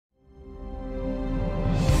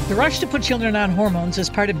The rush to put children on hormones as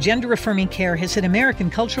part of gender-affirming care has hit American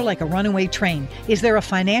culture like a runaway train. Is there a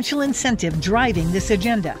financial incentive driving this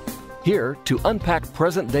agenda? Here to unpack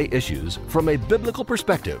present-day issues from a biblical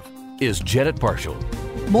perspective is Janet Parshall.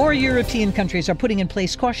 More European countries are putting in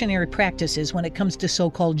place cautionary practices when it comes to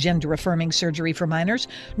so-called gender-affirming surgery for minors.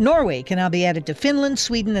 Norway can now be added to Finland,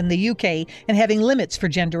 Sweden, and the UK in having limits for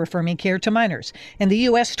gender-affirming care to minors. In the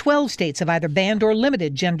U.S., 12 states have either banned or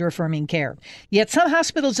limited gender-affirming care. Yet some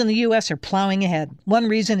hospitals in the U.S. are plowing ahead. One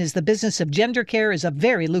reason is the business of gender care is a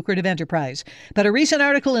very lucrative enterprise. But a recent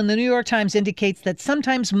article in the New York Times indicates that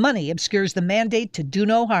sometimes money obscures the mandate to do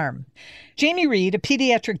no harm. Jamie Reed, a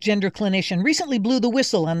pediatric gender clinician, recently blew the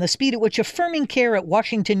whistle on the speed at which affirming care at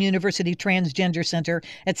Washington University Transgender Center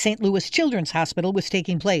at St. Louis Children's Hospital was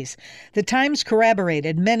taking place. The Times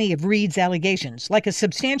corroborated many of Reed's allegations, like a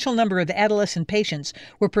substantial number of adolescent patients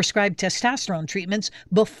were prescribed testosterone treatments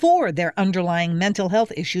before their underlying mental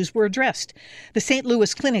health issues were addressed. The St.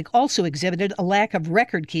 Louis clinic also exhibited a lack of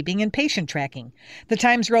record-keeping and patient tracking. The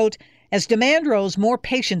Times wrote, as demand rose, more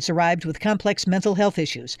patients arrived with complex mental health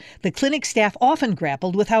issues. The clinic staff often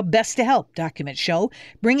grappled with how best to help, documents show,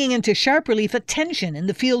 bringing into sharp relief a tension in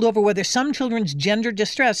the field over whether some children's gender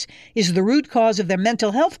distress is the root cause of their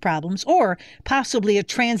mental health problems or possibly a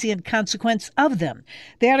transient consequence of them.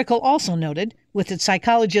 The article also noted, with its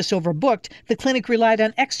psychologists overbooked, the clinic relied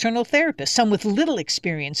on external therapists, some with little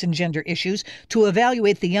experience in gender issues, to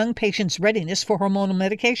evaluate the young patient's readiness for hormonal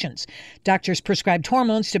medications. Doctors prescribed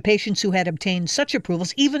hormones to patients who had obtained such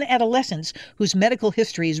approvals, even adolescents whose medical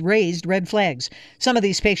histories raised red flags. Some of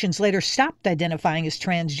these patients later stopped identifying as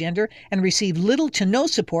transgender and received little to no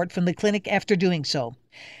support from the clinic after doing so.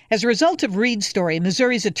 As a result of Reed's story,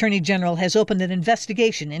 Missouri's Attorney General has opened an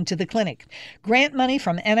investigation into the clinic. Grant money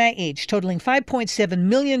from NIH totaling $5.7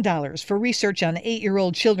 million for research on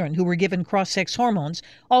 8-year-old children who were given cross-sex hormones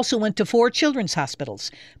also went to 4 children's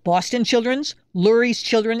hospitals: Boston Children's, Lurie's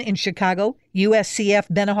Children in Chicago,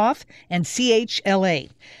 USCF Benehoff, and CHLA.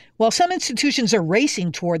 While some institutions are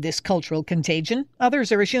racing toward this cultural contagion,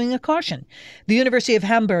 others are issuing a caution. The University of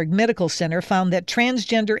Hamburg Medical Center found that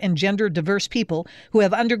transgender and gender-diverse people who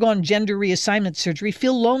have undergone gender reassignment surgery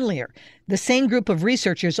feel lonelier. The same group of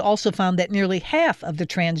researchers also found that nearly half of the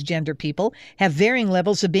transgender people have varying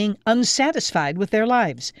levels of being unsatisfied with their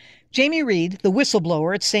lives. Jamie Reed, the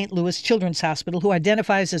whistleblower at St. Louis Children's Hospital who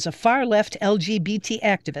identifies as a far-left LGBT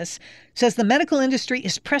activist, says the medical industry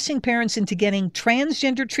is pressing parents into getting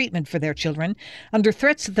transgender treatment for their children under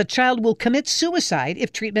threats that the child will commit suicide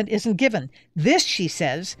if treatment isn't given. This, she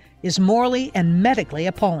says, is morally and medically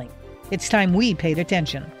appalling. It's time we paid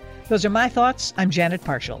attention. Those are my thoughts. I'm Janet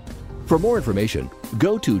Parshall. For more information,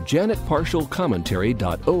 go to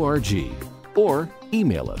janetparshallcommentary.org or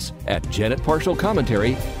email us at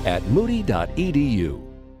janetparshallcommentary@moody.edu.